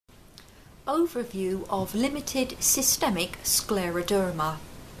Overview of limited systemic scleroderma.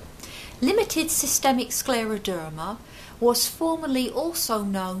 Limited systemic scleroderma was formerly also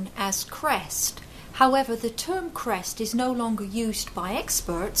known as CREST. However, the term CREST is no longer used by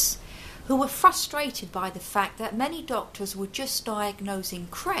experts who were frustrated by the fact that many doctors were just diagnosing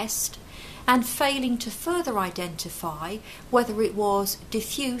CREST and failing to further identify whether it was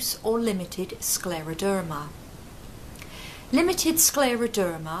diffuse or limited scleroderma. Limited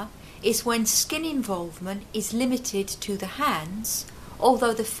scleroderma is when skin involvement is limited to the hands,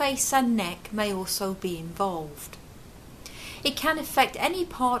 although the face and neck may also be involved. It can affect any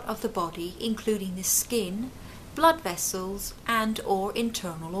part of the body, including the skin, blood vessels and/or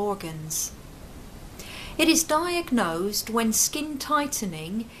internal organs. It is diagnosed when skin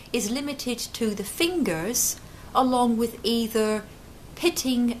tightening is limited to the fingers, along with either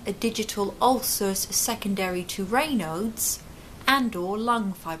pitting digital ulcers secondary to Raynaud's and/or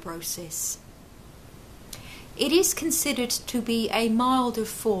lung fibrosis. It is considered to be a milder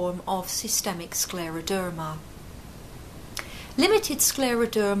form of systemic scleroderma. Limited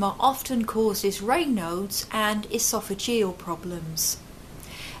scleroderma often causes Raynaud's and esophageal problems.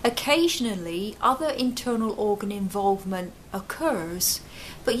 Occasionally, other internal organ involvement occurs,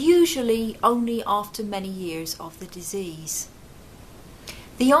 but usually only after many years of the disease.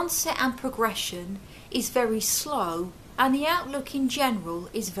 The onset and progression is very slow, and the outlook in general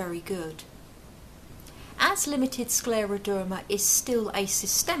is very good. As limited scleroderma is still a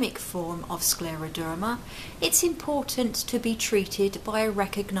systemic form of scleroderma, it's important to be treated by a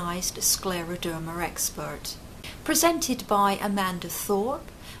recognised scleroderma expert. Presented by Amanda Thorpe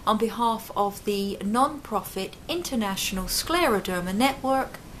on behalf of the non-profit International Scleroderma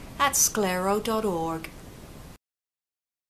Network at sclero.org.